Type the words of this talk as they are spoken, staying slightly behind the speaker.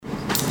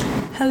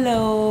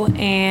Hello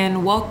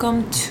and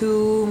welcome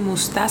to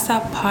Mustasa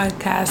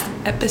Podcast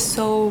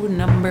episode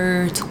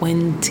number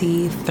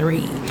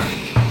 23.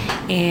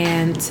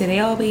 And today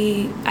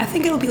I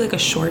think it'll be like a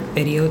short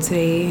video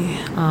today,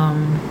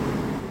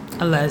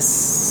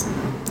 unless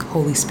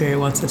Holy Spirit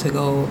wants it to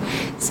go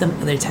some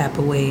other type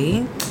of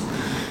way.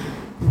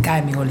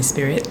 Guide me, Holy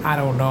Spirit. I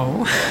don't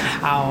know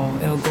how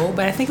it'll go,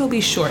 but I think it'll be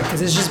short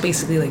because it's just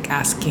basically like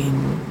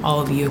asking all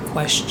of you a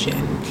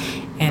question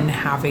and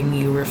having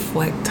you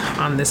reflect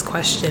on this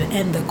question.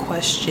 And the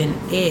question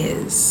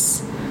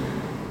is,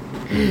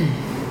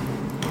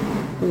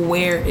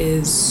 where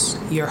is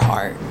your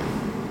heart?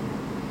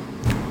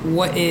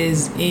 What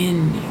is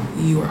in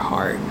your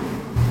heart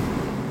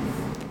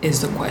is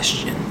the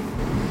question.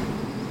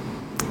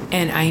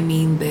 And I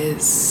mean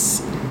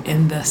this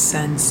in the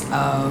sense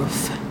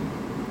of,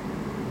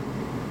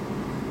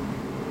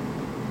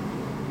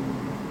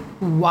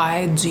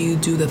 why do you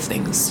do the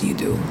things you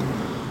do?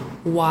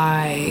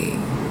 Why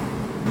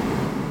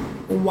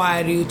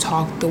do you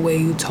talk the way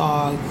you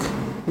talk?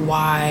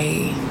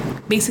 Why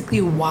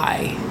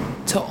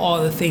to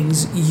all the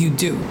things you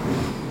do?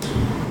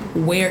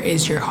 Where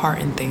is your heart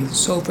in things?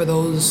 So for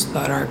those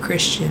that are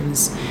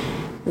Christians,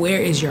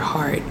 where is your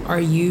heart?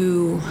 Do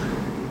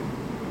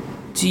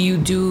you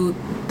do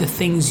the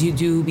things you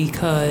do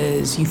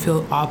because you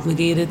feel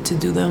obligated to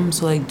do them?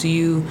 So like, do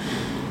you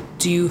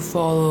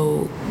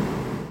follow,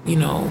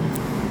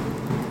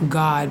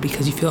 God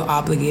because you feel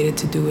obligated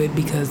to do it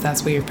because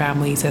that's what your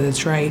family said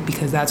it's right,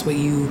 because that's what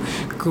you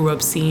grew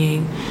up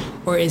seeing?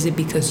 Or is it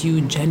because you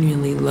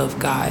genuinely love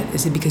God?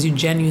 Is it because you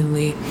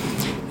genuinely,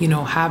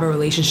 have a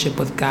relationship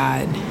with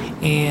God?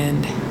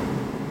 And,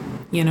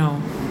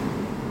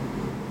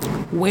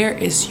 where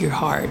is your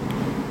heart?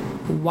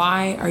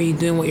 Why are you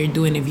doing what you're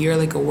doing? If you're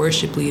like a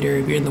worship leader,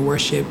 if you're in the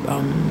worship,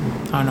 team,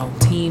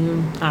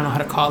 I don't know how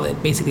to call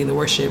it, basically the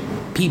worship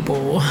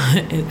people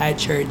at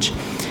church,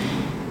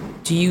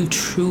 do you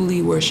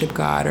truly worship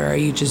God, or are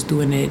you just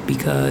doing it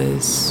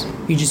because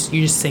you're just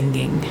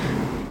singing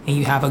and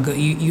you have a good,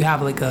 you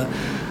have like a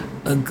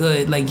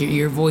good, like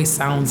your voice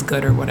sounds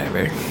good or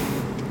whatever?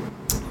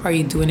 Are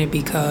you doing it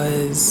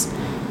because,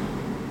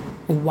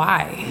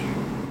 why?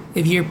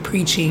 If you're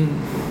preaching,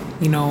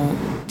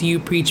 do you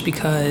preach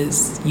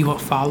because you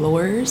want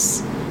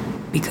followers?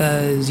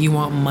 Because you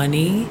want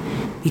money?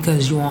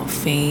 Because you want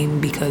fame?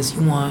 Because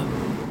you want,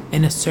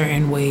 in a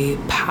certain way,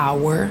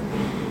 power?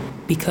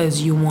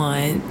 Because you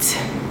want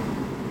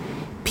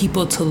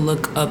people to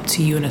look up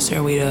to you in a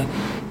certain way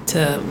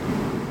to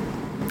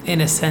in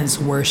a sense,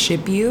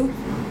 worship you?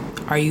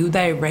 Are you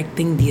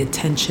directing the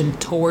attention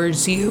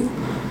towards you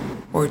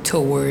or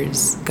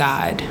towards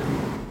God,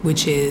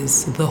 which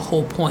is the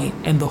whole point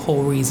and the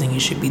whole reason you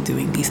should be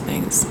doing these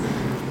things?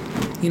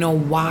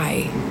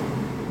 Why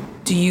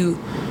do you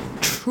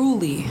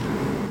truly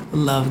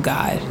love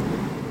God?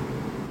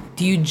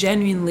 Do you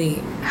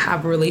genuinely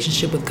have a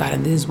relationship with God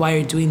and this is why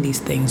you're doing these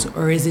things?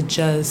 Or is it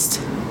just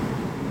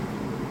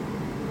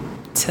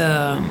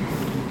to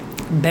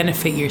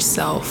benefit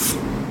yourself?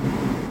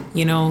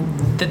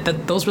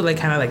 Those were like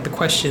kind of like the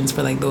questions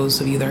for like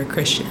those of you that are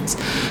Christians.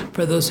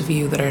 For those of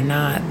you that are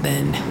not,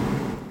 then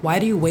why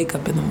do you wake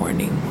up in the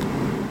morning?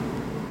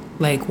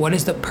 Like, what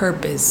is the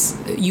purpose?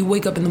 You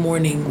wake up in the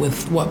morning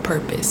with what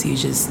purpose? You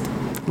just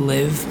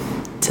live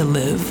to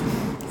live.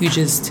 You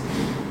just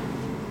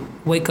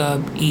wake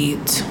up,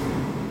 eat,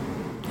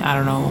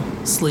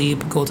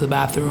 sleep, go to the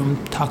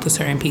bathroom, talk to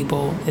certain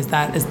people. Is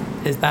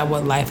that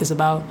what life is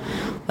about?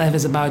 Life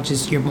is about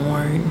just, you're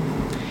born,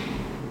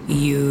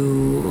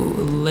 you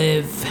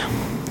live,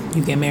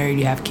 you get married,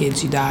 you have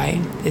kids, you die.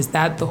 Is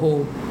that the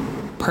whole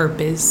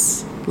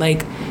purpose?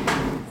 Like,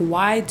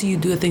 why do you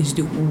do the things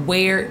you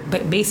do?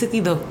 But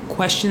basically the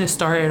question that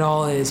started it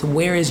all is,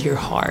 where is your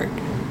heart?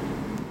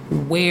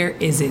 Where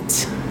is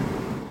it?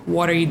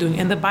 What are you doing?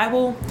 And the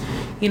Bible,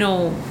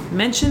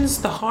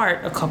 mentions the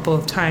heart a couple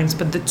of times,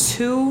 but the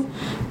two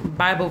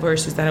Bible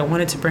verses that I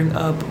wanted to bring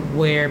up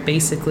where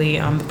basically,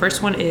 the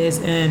first one is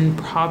in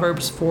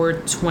Proverbs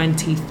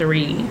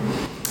 4:23.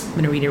 I'm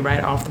going to read it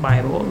right off the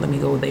Bible. Let me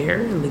go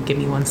there. Give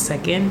me 1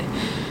 second.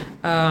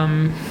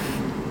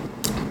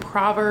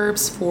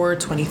 Proverbs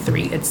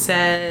 4:23. It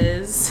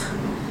says,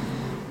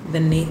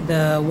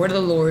 the word of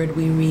the Lord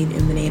we read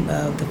in the name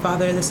of the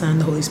Father, the Son,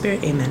 the Holy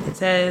Spirit. Amen. It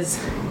says,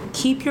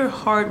 keep your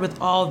heart with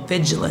all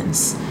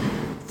vigilance,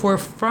 for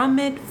from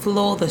it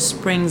flow the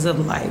springs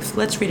of life.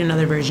 Let's read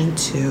another version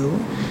too.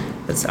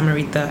 I'm going to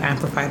read the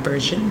Amplified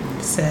version.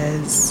 It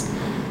says,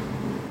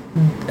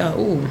 I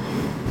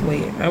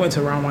went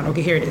to the wrong one.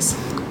 Okay, here it is.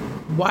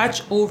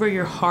 Watch over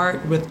your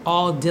heart with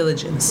all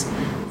diligence,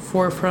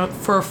 for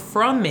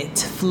from it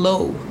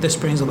flow the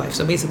springs of life.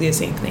 So basically the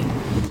same thing.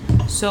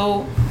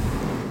 So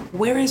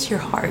where is your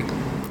heart?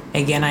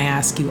 Again, I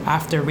ask you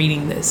after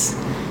reading this,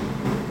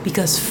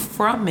 because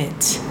from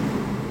it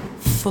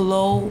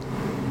flow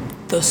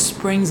the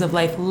springs of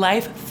life.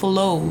 Life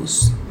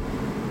flows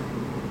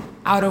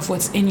out of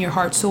what's in your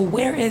heart. So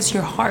where is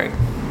your heart?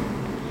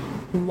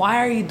 Why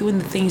are you doing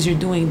the things you're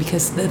doing?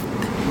 Because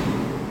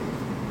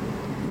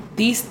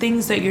these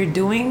things that you're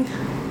doing,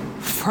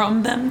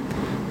 from them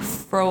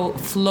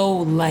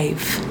flow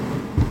life,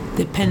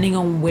 depending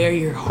on where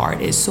your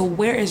heart is. So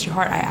where is your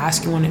heart? I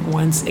ask you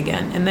once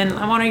again. And then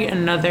I want to get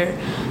another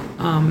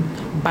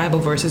Bible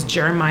verse. It's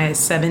Jeremiah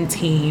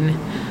 17.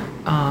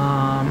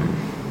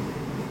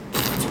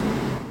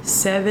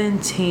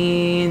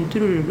 17.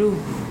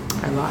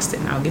 I lost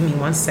it now. Give me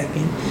 1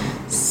 second.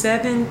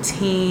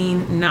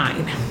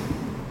 17:9.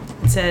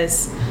 It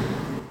says,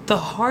 "The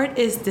heart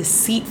is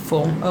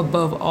deceitful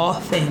above all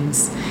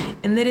things,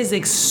 and it is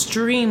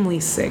extremely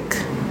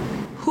sick.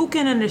 Who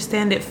can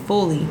understand it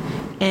fully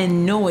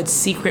and know its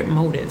secret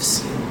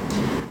motives?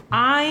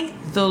 I,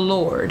 the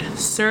Lord,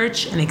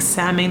 search and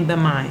examine the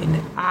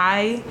mind.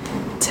 I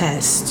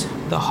test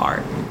the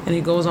heart." And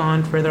it goes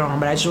on further on,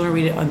 but I just want to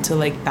read it until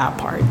like that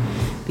part.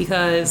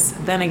 Because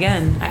then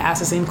again, I ask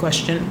the same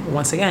question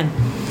once again.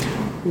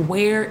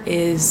 Where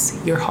is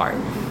your heart?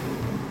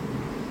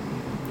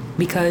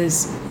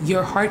 Because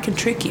your heart can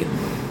trick you.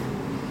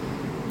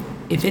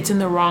 If it's in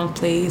the wrong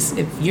place,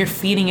 if you're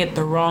feeding it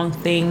the wrong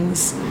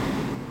things,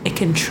 it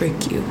can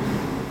trick you.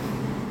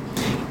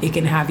 It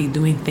can have you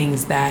doing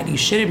things that you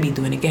shouldn't be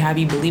doing. It can have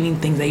you believing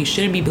things that you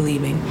shouldn't be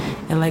believing.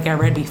 And like I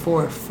read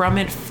before, from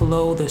it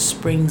flow the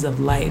springs of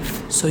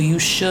life. So you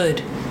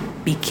should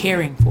be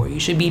caring for it. You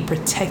should be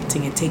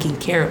protecting it, taking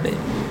care of it.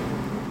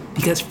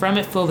 Because from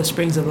it flow the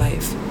springs of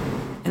life.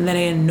 And then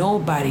again,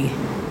 nobody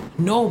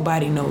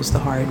knows the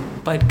heart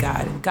but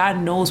God.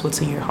 God knows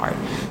what's in your heart.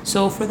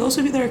 So for those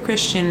of you that are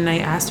Christian, and I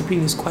asked the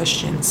previous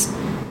questions,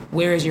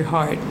 where is your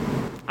heart?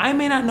 I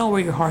may not know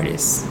where your heart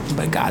is,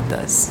 but God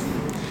does.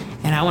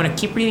 And I want to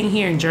keep reading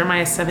here in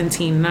Jeremiah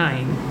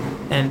 17:9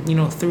 and,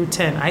 through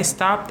 10. I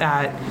stopped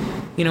at,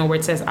 where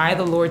it says, "I,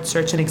 the Lord,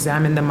 search and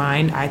examine the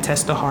mind. I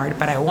test the heart."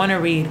 But I want to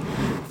read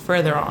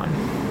further on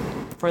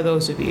for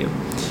those of you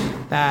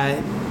that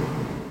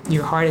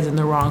your heart is in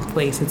the wrong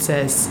place. It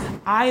says,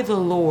 "I, the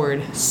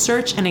Lord,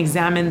 search and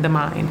examine the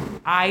mind.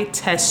 I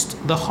test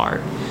the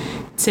heart,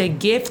 to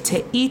give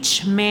to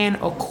each man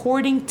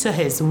according to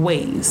his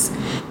ways,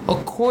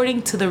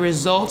 according to the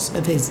results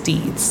of his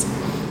deeds."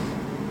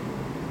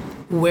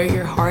 Where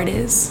your heart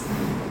is,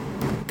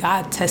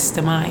 God tests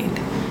the mind.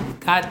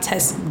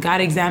 God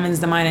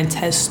examines the mind and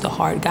tests the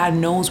heart. God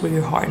knows where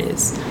your heart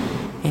is.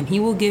 And he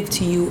will give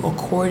to you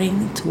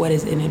according to what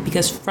is in it,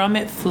 because from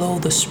it flow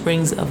the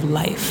springs of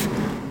life,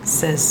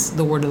 says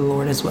the word of the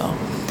Lord as well.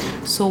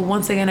 So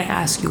once again, I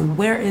ask you,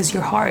 where is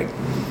your heart?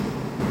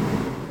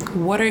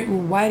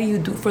 Why do you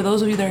do, for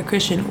those of you that are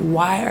Christian,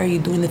 why are you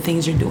doing the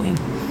things you're doing?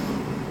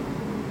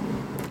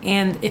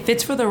 And if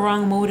it's for the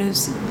wrong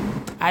motives,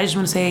 I just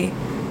want to say,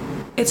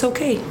 it's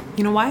okay.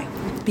 You know why?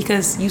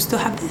 Because you still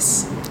have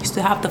this. You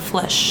still have the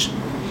flesh.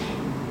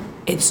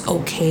 It's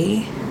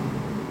okay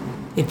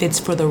if it's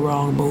for the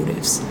wrong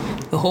motives.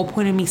 The whole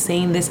point of me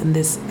saying this in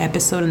this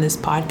episode, in this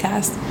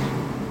podcast,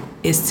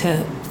 is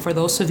for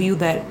those of you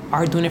that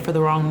are doing it for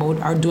the wrong mode,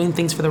 are doing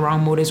things for the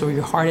wrong motives, or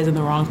your heart is in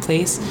the wrong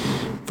place,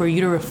 for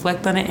you to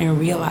reflect on it and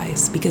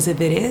realize. Because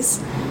if it is,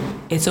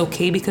 it's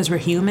okay because we're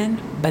human,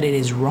 but it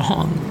is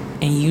wrong.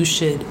 And you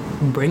should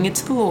bring it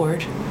to the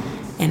Lord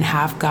and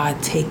have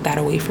God take that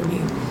away from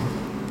you.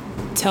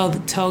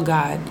 Tell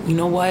God, you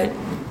know what?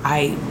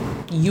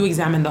 You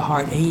examine the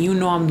heart, and you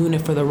know I'm doing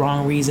it for the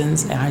wrong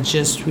reasons, and I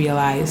just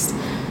realized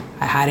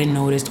I hadn't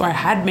noticed, or I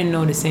had been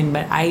noticing,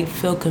 but I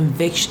feel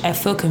conviction. I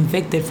feel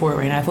convicted for it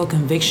right now. I feel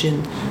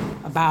conviction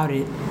about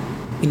it,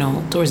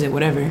 towards it,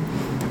 whatever.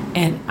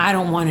 And I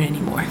don't want it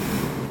anymore.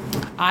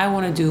 I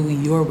want to do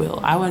your will.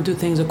 I want to do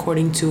things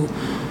according to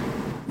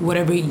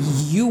whatever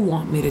you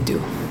want me to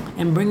do.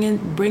 And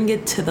bring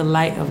it to the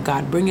light of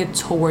God. Bring it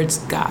towards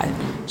God,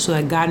 so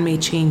that God may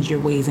change your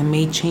ways and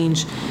may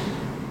change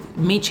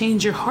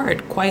your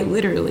heart, quite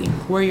literally,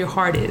 where your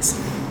heart is.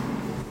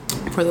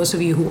 For those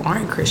of you who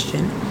aren't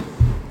Christian,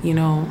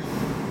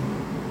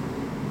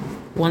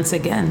 once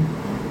again,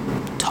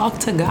 talk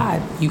to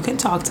God. You can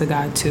talk to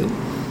God too.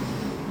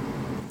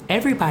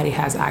 Everybody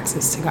has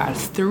access to God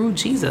through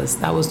Jesus.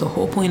 That was the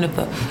whole point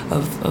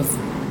of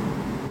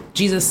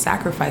Jesus'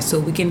 sacrifice, so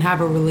we can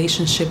have a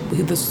relationship,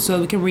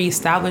 so we can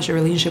reestablish a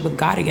relationship with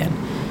God again.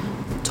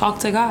 Talk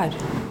to God.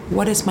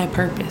 What is my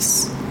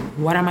purpose?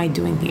 What am I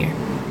doing here?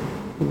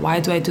 Why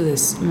do I do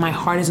this? My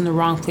heart is in the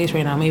wrong place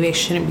right now. Maybe I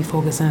shouldn't be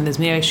focusing on this.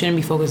 Maybe I shouldn't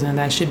be focusing on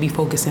that. I should be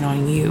focusing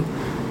on you.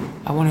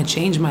 I want to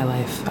change my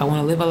life. I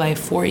want to live a life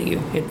for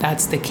you. If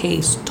that's the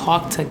case,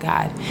 talk to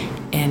God.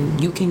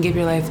 And you can give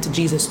your life to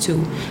Jesus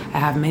too. I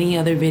have many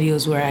other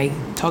videos where I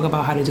talk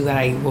about how to do that.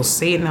 I will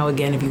say it now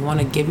again. If you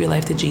want to give your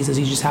life to Jesus,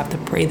 you just have to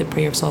pray the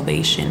prayer of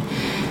salvation.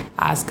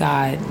 Ask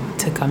God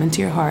to come into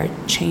your heart,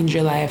 change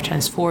your life,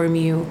 transform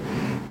you,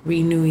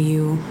 renew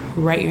you,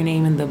 write your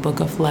name in the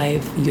book of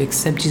life. You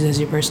accept Jesus as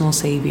your personal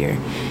savior,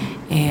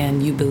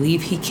 and you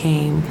believe he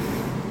came,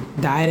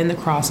 died on the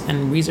cross,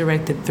 and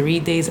resurrected 3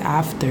 days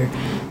after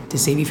to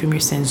save you from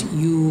your sins.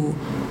 You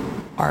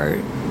are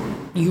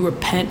you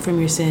repent from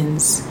your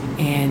sins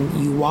and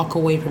you walk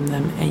away from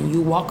them, and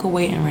you walk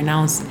away and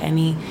renounce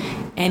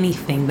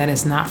anything that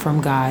is not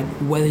from God,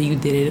 whether you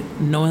did it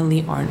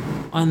knowingly or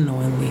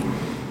unknowingly.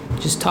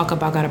 Just talk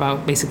about God,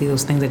 about basically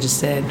those things I just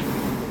said,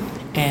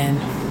 and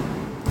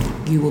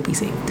you will be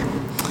saved.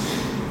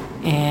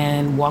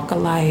 And walk a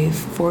life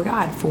for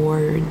God,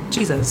 for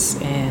Jesus.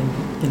 And,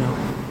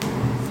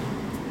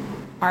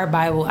 our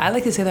Bible, I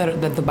like to say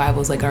that the Bible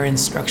is like our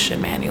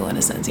instruction manual in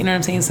a sense. You know what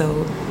I'm saying?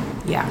 So,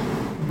 yeah,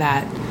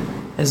 that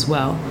as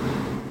well.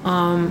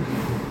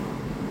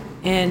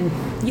 And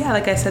yeah,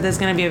 like I said, there's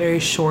going to be a very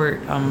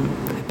short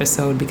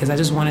episode because I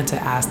just wanted to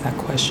ask that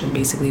question.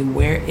 Basically,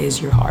 where is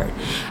your heart?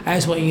 I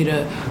just want you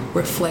to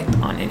reflect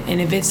on it.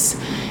 And if it's,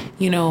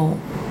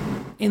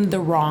 in the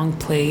wrong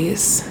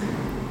place,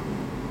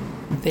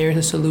 there's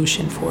a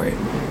solution for it.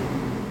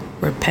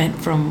 Repent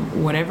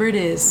from whatever it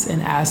is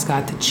and ask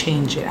God to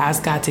change it.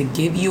 Ask God to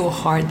give you a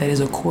heart that is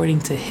according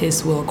to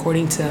His will,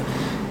 according to,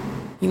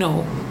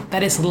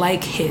 that is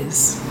like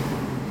His,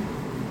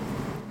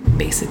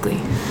 basically.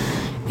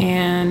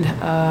 And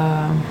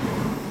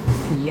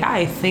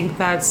I think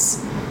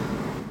that's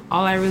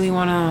all I really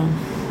want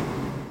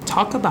to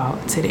talk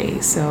about today.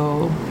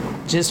 So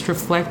just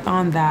reflect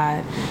on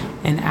that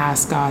and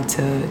ask God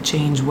to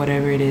change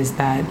whatever it is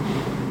that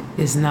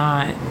is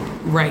not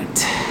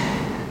right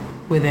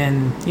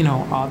within,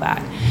 all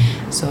that.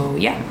 So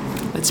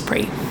let's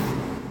pray.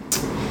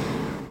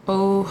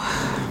 Oh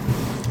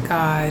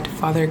God,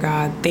 Father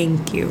God,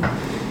 thank you.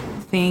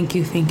 Thank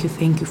you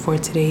for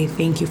today.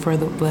 Thank you for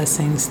the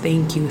blessings.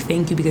 Thank you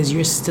because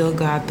you're still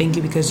God. Thank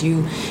you because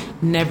you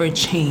never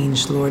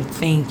change, Lord.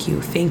 Thank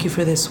you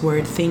for this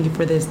word. Thank you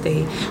for this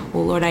day.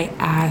 Oh Lord, I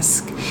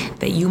ask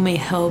that you may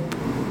help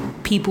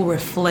people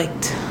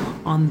reflect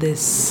on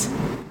this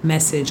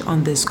message,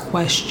 on this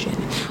question.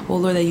 Oh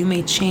Lord, that you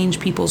may change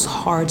people's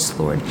hearts,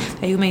 Lord.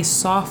 That you may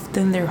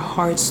soften their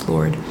hearts,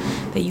 Lord.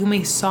 That you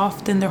may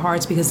soften their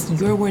hearts,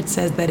 because your word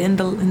says that in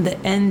the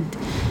end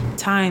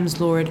times,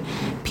 Lord,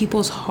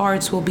 people's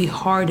hearts will be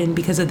hardened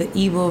because of the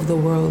evil of the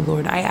world,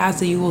 Lord. I ask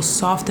that you will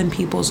soften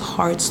people's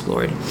hearts,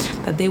 Lord.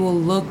 That they will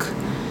look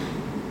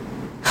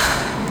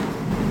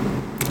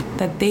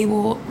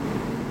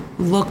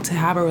to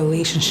have a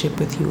relationship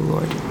with you,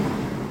 Lord.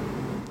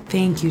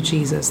 Thank you,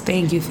 Jesus.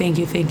 Thank you,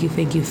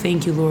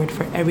 Lord,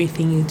 for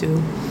everything you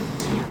do.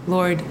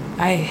 Lord,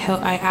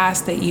 I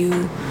ask that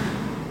you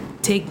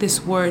take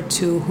this word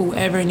to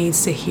whoever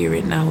needs to hear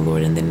it now,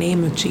 Lord, in the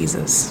name of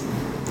Jesus.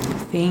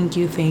 Thank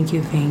you. In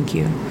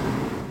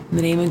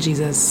the name of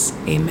Jesus,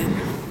 amen.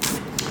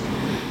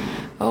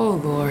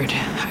 Oh, Lord,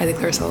 I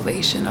declare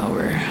salvation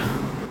over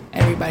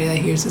everybody that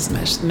hears this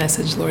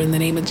message, Lord, in the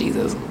name of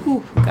Jesus.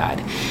 Ooh,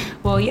 God.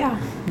 Well,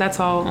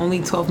 that's all.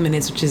 Only 12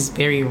 minutes, which is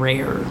very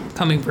rare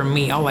coming from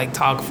me. I'll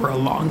talk for a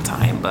long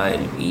time. But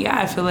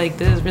I feel like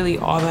this is really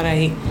all that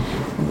I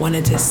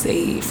wanted to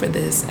say for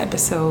this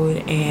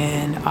episode.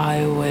 And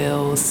I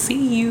will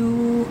see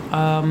you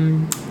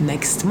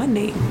next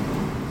Monday.